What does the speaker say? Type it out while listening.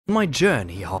My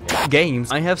journey of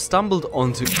games, I have stumbled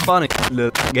onto funny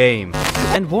little game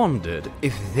and wondered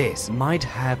if this might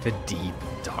have a deep,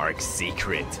 dark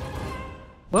secret.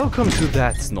 Welcome to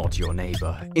That's Not Your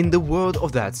Neighbor. In the world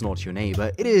of That's Not Your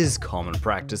Neighbor, it is common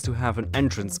practice to have an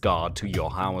entrance guard to your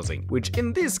housing, which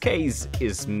in this case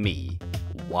is me.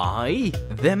 Why?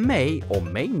 There may or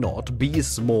may not be a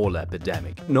small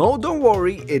epidemic. No, don't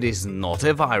worry, it is not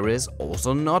a virus,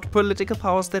 also not political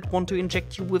powers that want to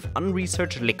inject you with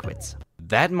unresearched liquids.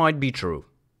 That might be true.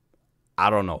 I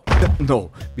don't know. No,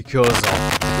 because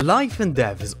life and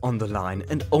death is on the line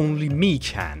and only me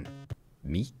can.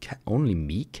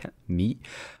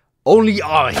 Only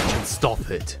I can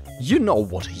stop it. You know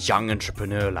what a young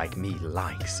entrepreneur like me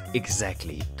likes.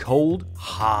 Exactly. Cold,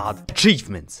 hard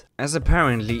achievements. As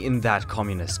apparently in that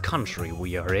communist country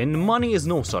we are in, money is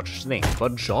no such thing,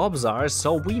 but jobs are,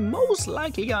 so we most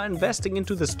likely are investing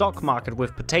into the stock market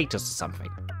with potatoes or something.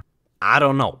 I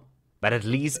don't know. But at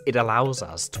least it allows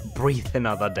us to breathe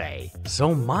another day.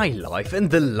 So my life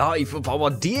and the life of our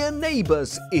dear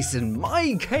neighbors is in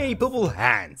my capable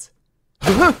hands.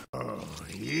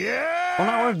 Yeah! On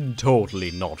our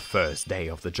totally not first day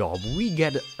of the job, we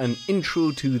get an intro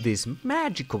to this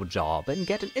magical job and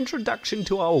get an introduction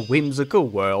to our whimsical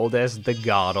world as the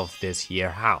guard of this here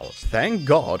house. Thank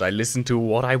God I listened to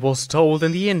what I was told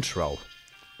in the intro.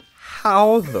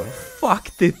 How the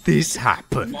fuck did this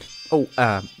happen? Oh,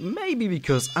 maybe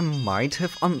because I might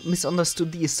have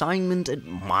misunderstood the assignment and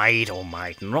might or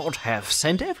might not have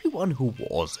sent everyone who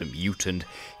was a mutant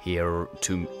here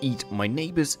to eat my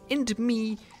neighbors and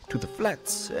me to the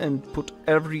flats and put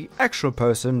every extra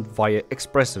person via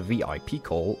express VIP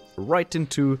call right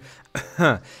into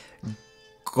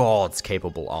God's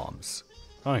capable arms.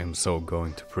 I am so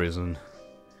going to prison.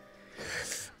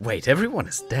 Wait, everyone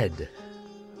is dead.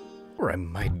 Or I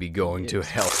might be going to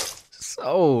hell.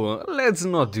 So, let's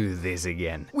not do this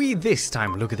again. We this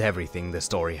time look at everything the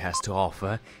story has to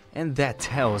offer, and that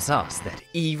tells us that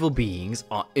evil beings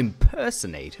are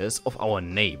impersonators of our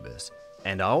neighbors.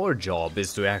 And our job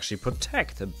is to actually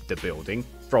protect the building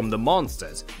from the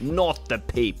monsters, not the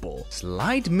people.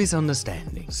 Slight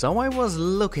misunderstanding. So I was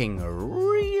looking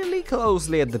really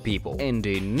closely at the people and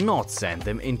did not send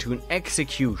them into an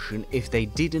execution if they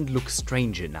didn't look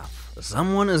strange enough.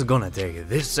 Someone is gonna take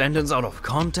this sentence out of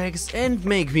context and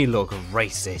make me look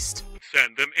racist.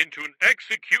 Send them into an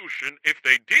execution if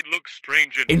they did look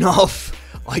strange enough. Enough!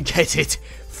 I get it.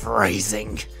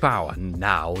 Phrasing. Our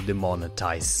now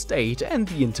demonetized state and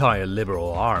the entire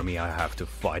liberal army I have to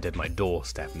fight at my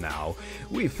doorstep now.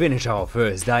 We finish our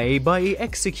first day by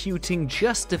executing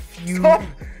just a few... Stop!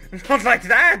 Not like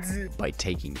that! By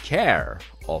taking care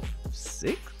of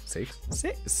six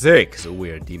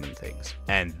weird demon things,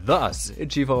 and thus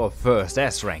achieve our first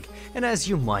S rank. And as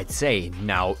you might say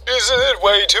now, isn't it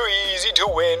way too easy to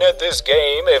win at this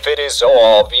game if it is so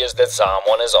obvious that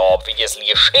someone is obviously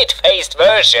a shit-faced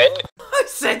version? I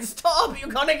said stop,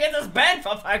 you're gonna get us banned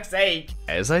for fuck's sake!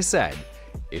 As I said,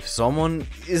 if someone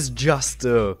is just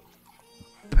a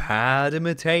bad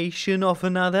imitation of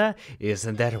another,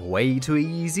 isn't that way too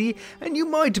easy? And you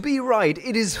might be right,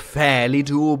 it is fairly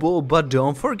doable, but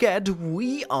don't forget,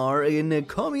 we are in a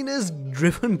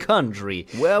communist-driven country,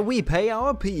 where we pay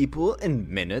our people in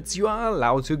minutes you are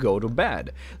allowed to go to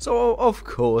bed. So of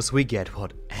course we get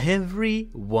what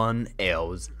everyone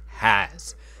else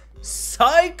has.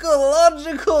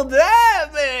 Psychological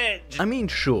damage! I mean,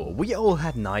 sure, we all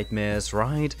had nightmares,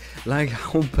 right? Like,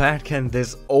 how bad can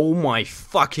this, oh my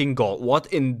fucking god, what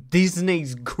in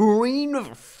Disney's green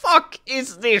fuck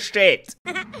is this shit?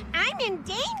 I'm in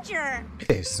danger!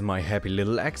 This is my happy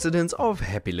little accidents of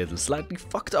happy little slightly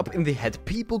fucked up in the head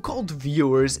people called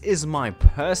viewers is my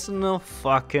personal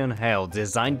fucking hell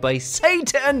designed by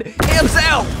Satan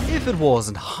himself! If it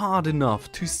wasn't hard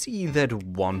enough to see that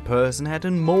one person had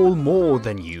a mole more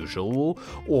than usual,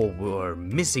 or were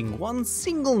missing one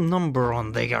single number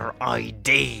on their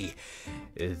ID,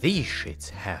 these shits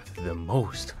have the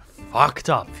most fucked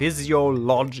up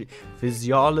physiology.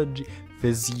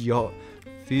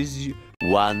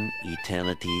 One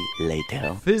eternity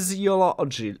later.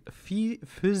 Physiology.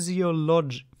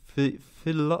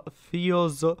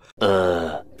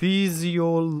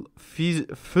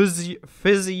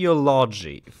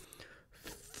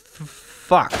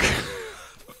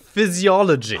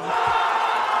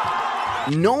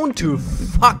 Known to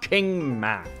fucking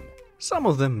man. Some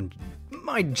of them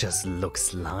might just look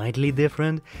slightly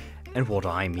different, and what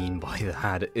I mean by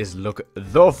that is look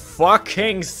the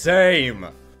fucking same.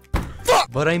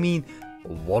 But I mean,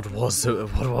 What was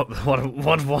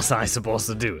I supposed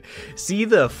to do? See,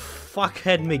 the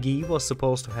fuckhead McGee was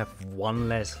supposed to have one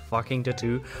less fucking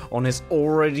tattoo on his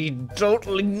already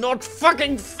totally not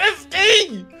fucking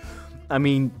 50! I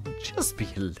mean, just be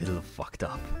a little fucked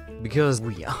up. Because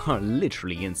we are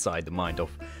literally inside the mind of...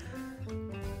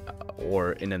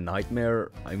 or in a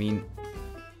nightmare, I mean...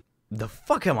 The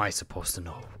fuck am I supposed to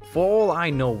know? For all I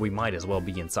know, we might as well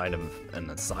be inside of an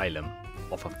asylum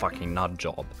of a fucking nut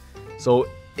job. So,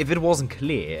 if it wasn't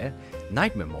clear,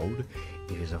 nightmare mode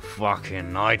is a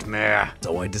fucking nightmare.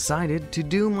 So I decided to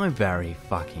do my very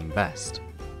fucking best.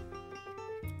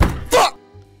 Fuck!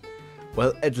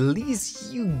 Well, at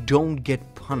least you don't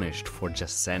get punished for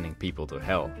just sending people to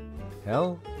hell.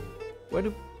 Hell? Where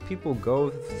do people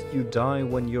go if you die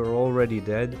when you're already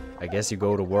dead? I guess you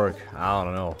go to work. I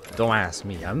don't know. Don't ask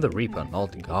me. I'm the Reaper,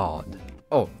 not God.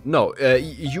 Oh, no,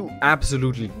 you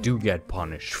absolutely do get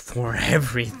punished for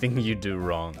everything you do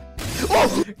wrong.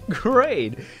 Oh,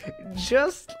 great!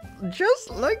 Just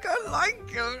like I like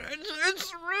it.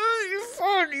 It's really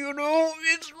fun, you know?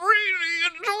 It's really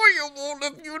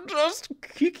enjoyable if you just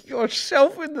kick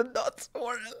yourself in the nuts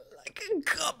for like a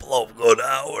couple of good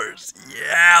hours.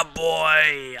 Yeah,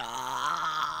 boy!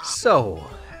 Ah. So,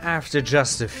 after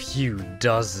just a few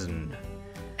dozen...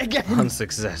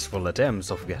 unsuccessful attempts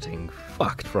of getting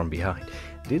fucked from behind.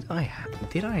 Did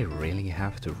I really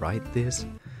have to write this?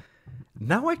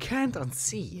 Now I can't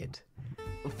unsee it.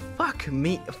 Fuck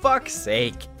me. Fuck's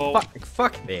sake.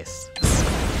 Fuck this.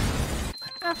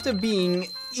 After being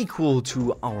equal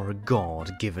to our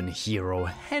God-given hero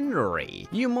Henry,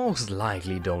 you most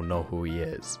likely don't know who he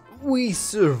is. We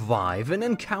survive and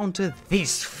encounter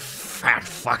this fat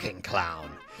fucking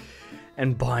clown.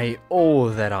 And by all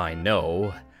that I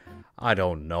know, I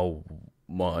don't know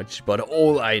much, but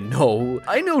all I know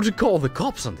to call the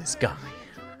cops on this guy.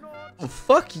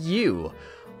 Fuck you.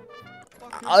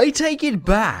 I take it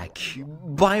back.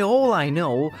 By all I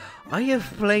know, I have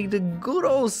played a good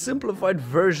old simplified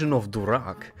version of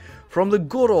Durak from the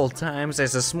good old times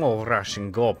as a small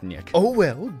Russian gopnik. Oh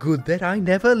well, good that I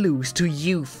never lose to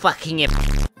you fucking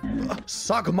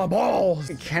suck my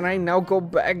balls. Can I now go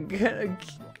back?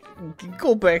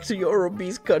 Go back to your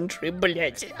obese country, but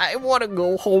I want to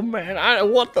go home, man.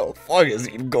 What the fuck is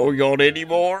even going on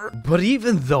anymore? But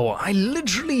even though I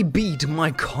literally beat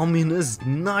my communist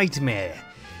nightmare,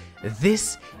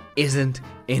 this isn't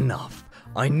enough.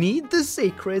 I need the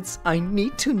secrets. I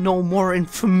need to know more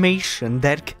information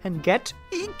that can get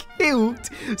me killed.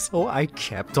 So I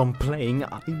kept on playing.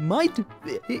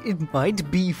 It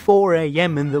might be 4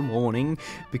 AM in the morning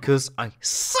because I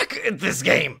suck at this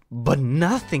game. But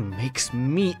nothing makes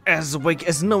me as awake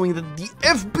as knowing that the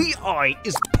FBI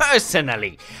is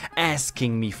personally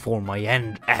asking me for my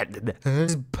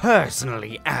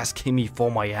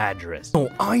address. So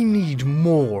I need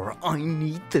more. I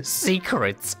need the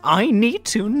secrets. I need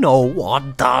to know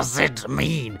what does it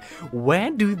mean.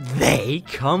 Where do they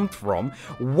come from?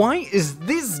 Why is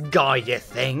this guy a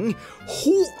thing?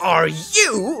 Who are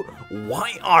you?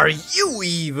 Why are you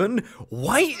even?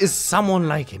 Why is someone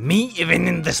like me even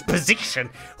in this position?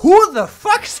 Who the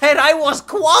fuck said I was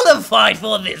qualified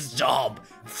for this job?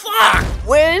 Fuck!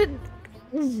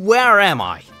 Where am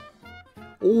I?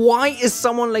 Why is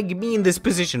someone like me in this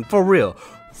position? For real.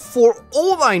 For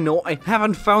all I know, I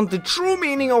haven't found the true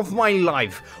meaning of my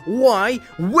life. Why?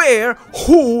 Where?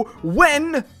 Who?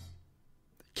 When?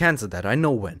 Cancel that, I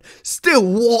know when. Still,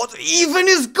 what even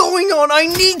is going on? I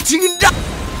need to die!